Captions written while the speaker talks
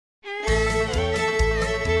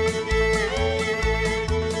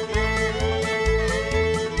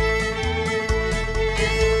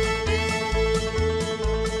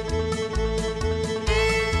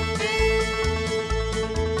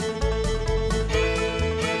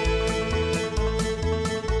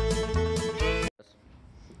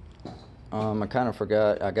I kind of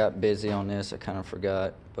forgot. I got busy on this. I kind of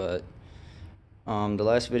forgot. But the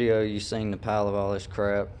last video you seen the pile of all this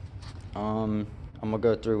crap. I'm gonna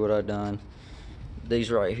go through what I done.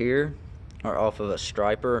 These right here are off of a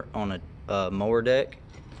striper on a mower deck.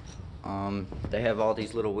 They have all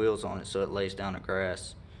these little wheels on it, so it lays down the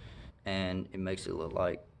grass, and it makes it look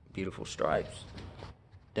like beautiful stripes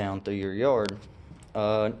down through your yard.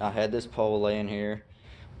 I had this pole laying here.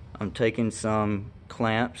 I'm taking some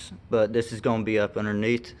clamps, but this is gonna be up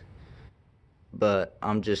underneath, but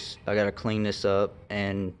I gotta clean this up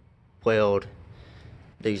and weld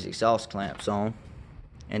these exhaust clamps on,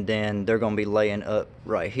 and then they're gonna be laying up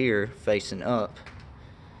right here facing up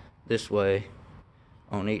this way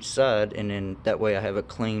on each side, and then that way I have a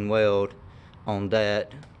clean weld on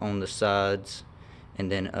that, on the sides,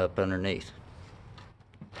 and then up underneath.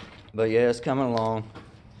 But yeah, it's coming along.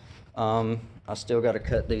 I still got to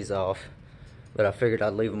cut these off, but I figured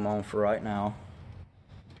I'd leave them on for right now.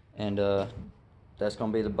 And that's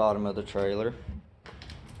gonna be the bottom of the trailer.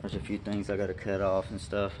 There's a few things I got to cut off and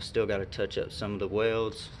stuff. I still got to touch up some of the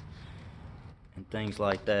welds and things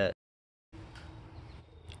like that.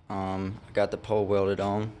 I got the pole welded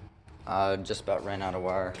on. I just about ran out of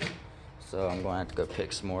wire, so I'm going to have to go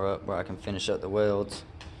pick some more up where I can finish up the welds.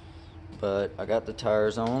 But I got the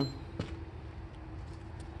tires on.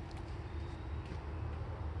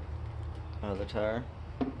 Other tire.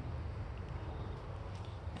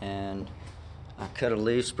 And I cut a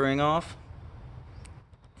leaf spring off,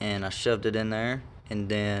 and I shoved it in there, and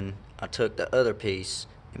then I took the other piece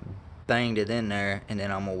and banged it in there, and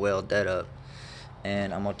then I'm going to weld that up.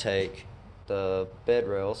 And I'm going to take the bed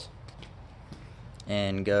rails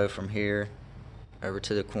and go from here over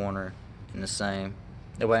to the corner in the same.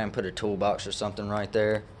 That way I can put a toolbox or something right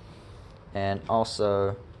there. And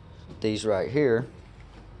also these right here,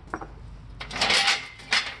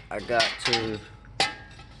 I got to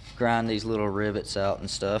grind these little rivets out and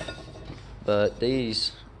stuff, but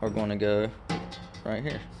these are going to go right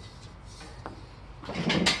here.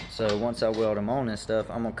 So once I weld them on and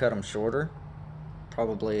stuff, I'm going to cut them shorter,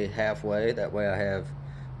 probably halfway. That way I have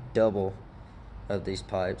double of these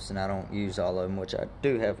pipes and I don't use all of them, which I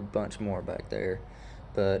do have a bunch more back there.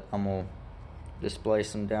 But I'm going to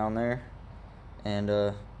displace them down there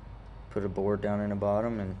and put a board down in the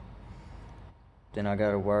bottom, and then I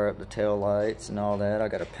got to wire up the tail lights and all that. I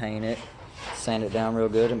got to paint it, sand it down real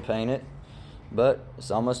good and paint it, but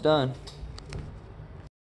it's almost done.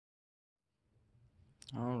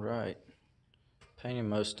 Alright, painted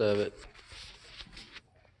most of it.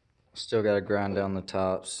 Still got to grind down the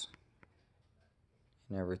tops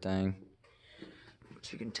and everything,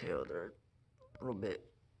 but you can tell they're a little bit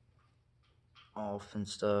off and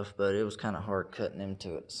stuff, but it was kind of hard cutting them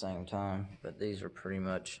two at the same time. But these are pretty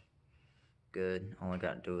much good. All I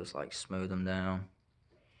got to do is like smooth them down,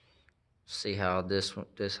 see how this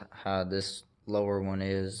lower one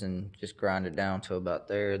is, and just grind it down to about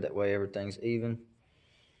there. That way everything's even.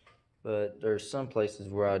 But there's some places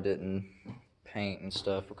where I didn't paint and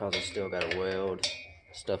stuff because I still got to weld,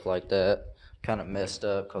 stuff like that. Kind of messed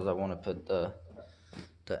up because I want to put the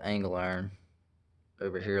angle iron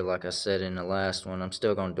over here like I said in the last one. I'm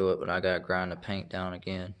still going to do it, but I got to grind the paint down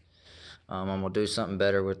again. I'm going to do something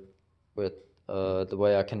better with the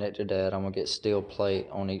way I connected that. I'm going to get steel plate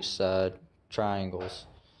on each side, triangles,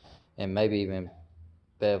 and maybe even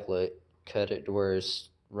bevel it, cut it to where it's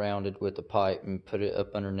rounded with the pipe and put it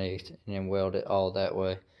up underneath, and then weld it all that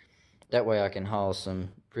way. That way I can haul some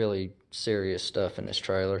really serious stuff in this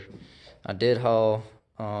trailer. I did haul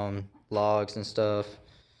logs and stuff,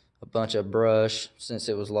 a bunch of brush, since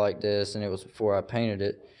it was like this and it was before I painted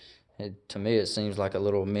it. To me it seems like a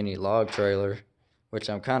little mini log trailer, which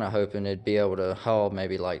I'm kind of hoping it'd be able to haul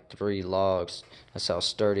maybe like 3 logs. That's how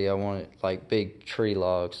sturdy I want it, like big tree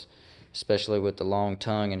logs, especially with the long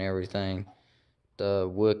tongue and everything. The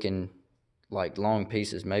wood can, like long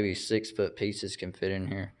pieces, maybe 6-foot pieces can fit in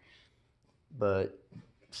here. But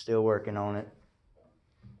still working on it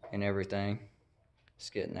and everything.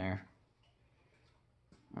 It's getting there.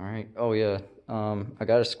 Alright, oh yeah, I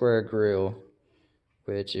got a square grill,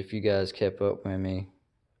 which if you guys kept up with me,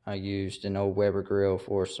 I used an old Weber grill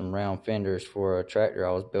for some round fenders for a tractor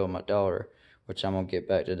I was building my daughter, which I'm going to get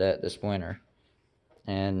back to that this winter.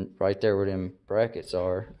 And right there where them brackets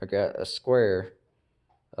are, I got a square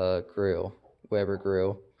grill, Weber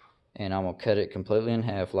grill, and I'm going to cut it completely in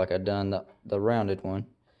half like I done the rounded one,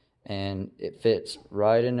 and it fits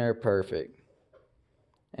right in there perfect.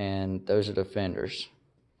 And those are the fenders.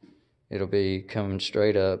 It'll be coming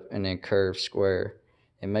straight up and then curved square.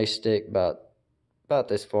 It may stick about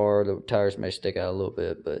this far. The tires may stick out a little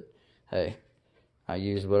bit, but hey, I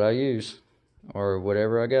use what I use. or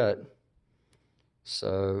whatever I got.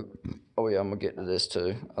 So, oh yeah, I'm gonna get to this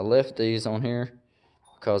too. I left these on here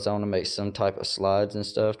because I want to make some type of slides and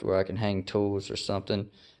stuff to where I can hang tools or something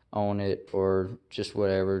on it, or just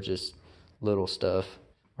whatever, just little stuff,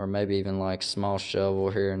 or maybe even like small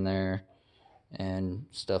shovel here and there and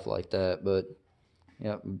stuff like that. But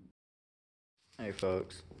yep. Hey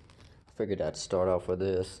folks, I figured I'd start off with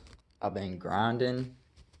this. I've been grinding,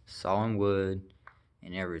 sawing wood,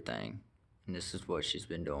 and everything, and this is what she's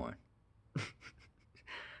been doing.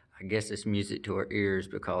 I guess it's music to her ears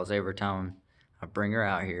because every time I bring her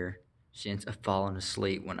out here, she ends up falling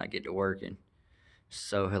asleep when I get to working.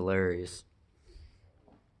 So hilarious.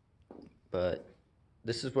 But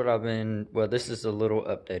this is what I've been, well, this is a little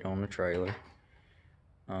update on the trailer.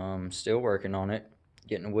 Still working on it,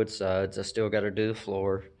 getting the wood sides. I still got to do the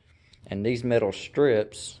floor. And these metal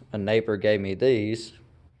strips, a neighbor gave me these.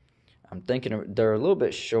 I'm thinking they're a little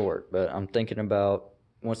bit short, but I'm thinking about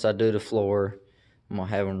once I do the floor, I'm gonna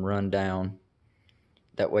have them run down.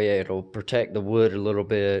 That way it'll protect the wood a little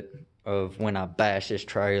bit of when I bash this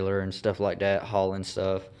trailer and stuff like that, hauling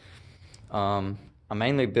stuff. I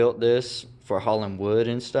mainly built this for hauling wood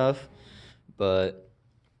and stuff, but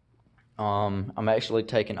I'm actually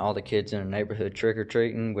taking all the kids in the neighborhood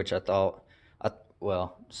trick-or-treating, which I thought, I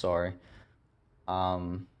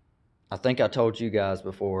think I told you guys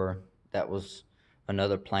before that was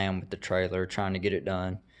another plan with the trailer, trying to get it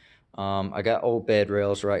done. I got old bed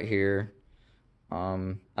rails right here.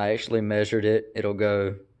 I actually measured it. It'll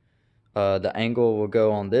go, the angle will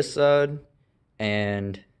go on this side,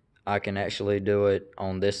 and I can actually do it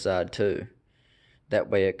on this side too. That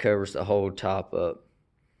way it covers the whole top up.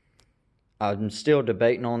 I'm still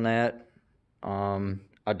debating on that.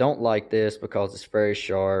 I don't like this because it's very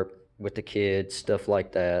sharp with the kids, stuff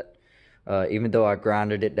like that. Even though I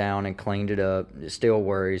grinded it down and cleaned it up, it still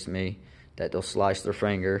worries me that they'll slice their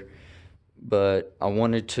finger. But I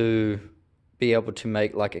wanted to be able to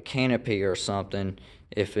make like a canopy or something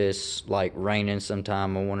if it's like raining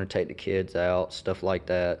sometime. I want to take the kids out, stuff like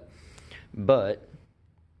that. But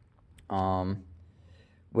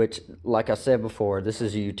which, like I said before, this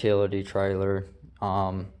is a utility trailer.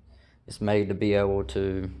 It's made to be able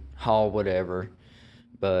to haul whatever,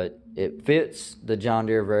 but it fits the John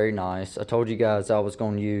Deere very nice. I told you guys I was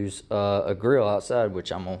going to use a grill outside,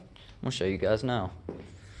 which I'm gonna show you guys now.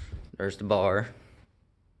 There's the bar.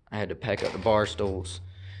 I had to pack up the bar stools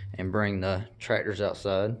and bring the tractors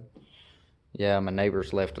outside. Yeah, my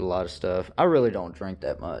neighbors left a lot of stuff. I really don't drink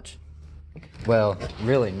that much. Well,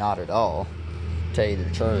 really not at all, to tell you the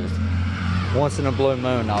truth. Once in a blue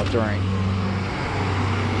moon I'll drink.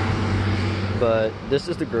 But this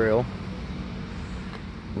is the grill.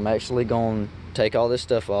 I'm actually going to take all this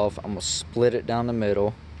stuff off. I'm going to split it down the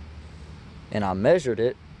middle. And I measured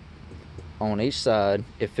it on each side.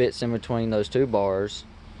 It fits in between those two bars.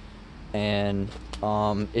 And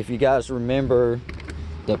if you guys remember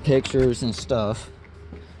the pictures and stuff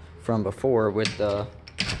from before with the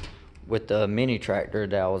mini tractor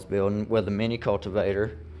that I was building, with the mini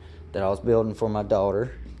cultivator that I was building for my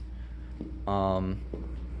daughter, I'm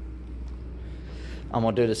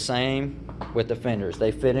gonna do the same with the fenders.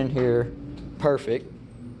 They fit in here perfect,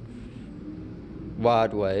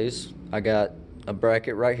 wide ways. I got a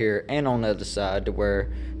bracket right here and on the other side to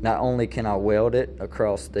where not only can I weld it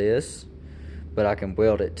across this, but I can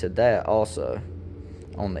weld it to that also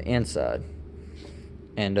on the inside.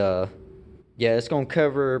 And yeah, it's gonna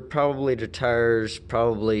cover probably the tires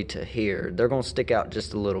probably to here. They're gonna stick out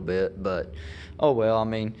just a little bit, but oh well. I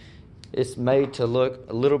mean, it's made to look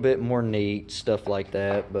a little bit more neat, stuff like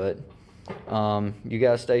that. But you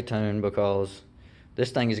guys stay tuned because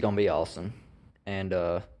this thing is gonna be awesome. And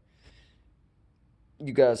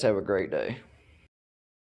you guys have a great day.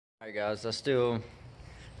 Alright guys, I still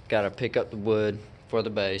gotta pick up the wood for the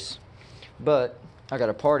base, but I got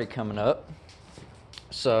a party coming up,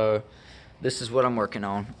 so this is what I'm working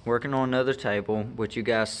on. Working on another table, which you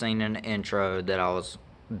guys seen in the intro that I was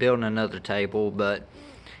building another table, but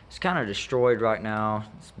it's kind of destroyed right now.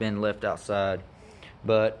 It's been left outside.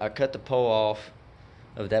 But I cut the pole off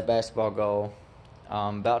of that basketball goal.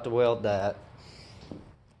 I'm about to weld that.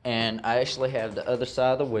 And I actually have the other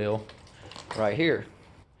side of the wheel right here.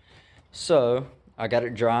 So I got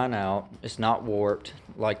it drying out. It's not warped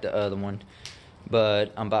like the other one.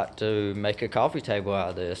 But I'm about to make a coffee table out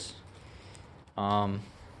of this. Kind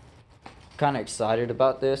of excited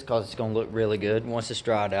about this because it's going to look really good. Once it's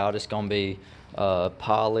dried out, it's going to be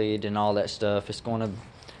polished and all that stuff. It's going to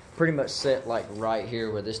pretty much sit like right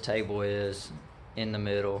here where this table is in the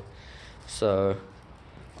middle. So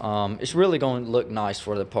it's really going to look nice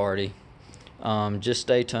for the party. Just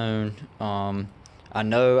stay tuned. I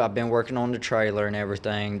know I've been working on the trailer and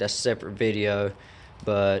everything. That's a separate video,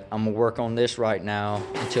 but I'm gonna work on this right now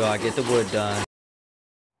until I get the wood done.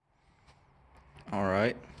 All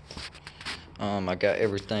right. I got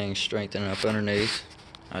everything strengthened up underneath.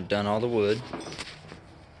 I've done all the wood.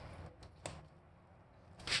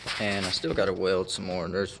 And I still got to weld some more.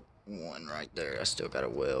 There's one right there. I still got to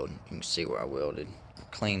weld. You can see where I welded.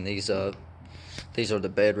 Clean these up. These are the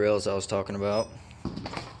bed rails I was talking about.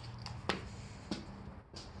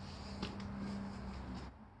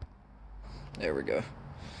 There we go.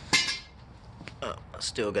 I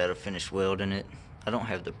still got to finish welding it. I don't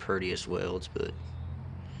have the prettiest welds, but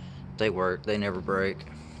they work. They never break.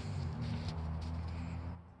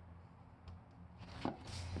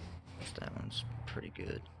 That one's pretty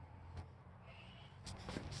good.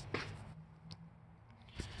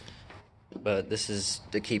 But this is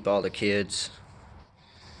to keep all the kids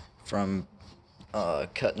from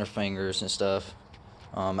cutting their fingers and stuff.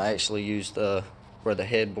 I actually used where the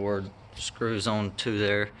headboard screws on to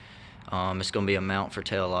there. It's going to be a mount for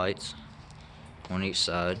tail lights on each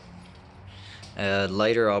side.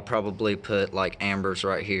 Later I'll probably put like ambers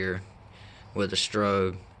right here with a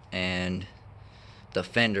strobe, and the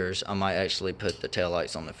fenders, I might actually put the tail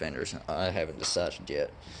lights on the fenders. I haven't decided yet.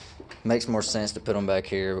 Makes more sense to put them back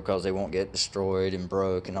here because they won't get destroyed and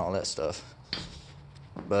broke and all that stuff.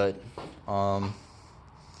 But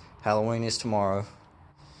Halloween is tomorrow,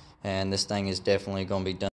 and this thing is definitely going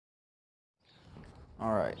to be done.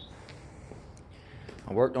 Alright,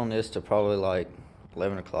 I worked on this till probably like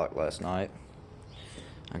 11 o'clock last night.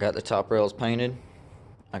 I got the top rails painted.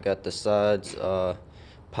 I got the sides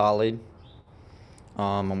polyed.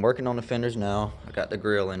 I'm working on the fenders now. I got the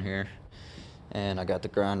grill in here, and I got the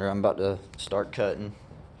grinder. I'm about to start cutting,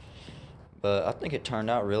 but I think it turned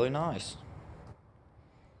out really nice.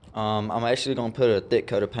 I'm actually going to put a thick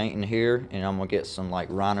coat of paint in here, and I'm going to get some like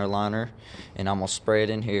Reiner liner, and I'm going to spray it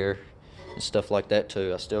in here and stuff like that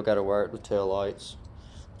too. I still got to wire it with tail lights,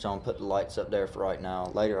 so I'm going to put the lights up there for right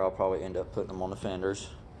now. Later I'll probably end up putting them on the fenders.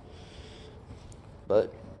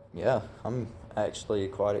 But yeah, I'm actually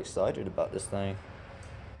quite excited about this thing.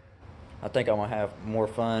 I think I'm going to have more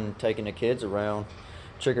fun taking the kids around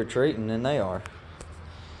trick-or-treating than they are.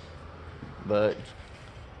 But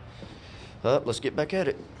let's get back at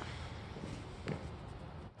it.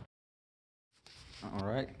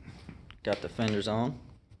 Alright, got the fenders on.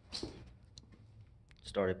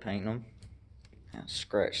 Started painting them. I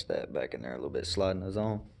scratched that back in there a little bit, sliding those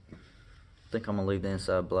on. I think I'm going to leave the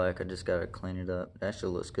inside black. I just got to clean it up. It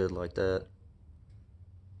actually looks good like that.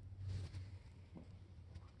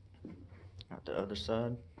 Got the other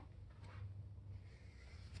side.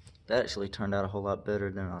 That actually turned out a whole lot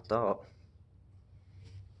better than I thought.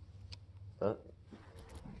 But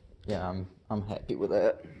yeah, I'm happy with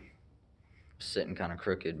that. Sitting kind of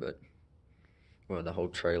crooked, but well, the whole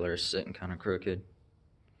trailer is sitting kind of crooked.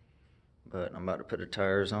 But I'm about to put the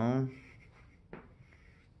tires on.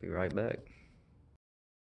 Be right back.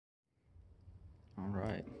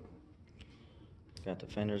 Alright, got the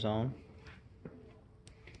fenders on,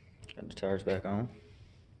 got the tires back on.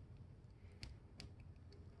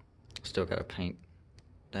 Still gotta paint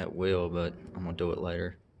that wheel, but I'm gonna do it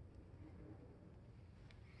later.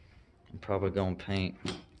 I'm probably gonna paint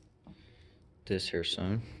this here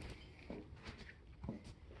soon.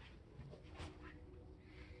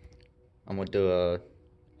 I'm gonna do a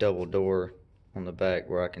double door on the back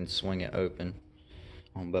where I can swing it open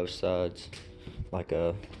on both sides like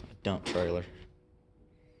a dump trailer.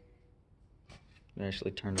 It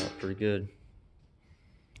actually turned out pretty good.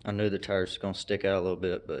 I knew the tires were gonna stick out a little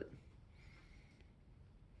bit, but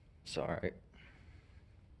it's alright.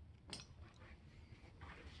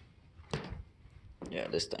 Yeah,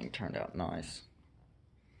 this thing turned out nice.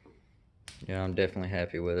 Yeah, I'm definitely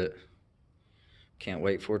happy with it. Can't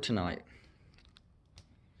wait for tonight.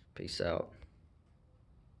 Peace out.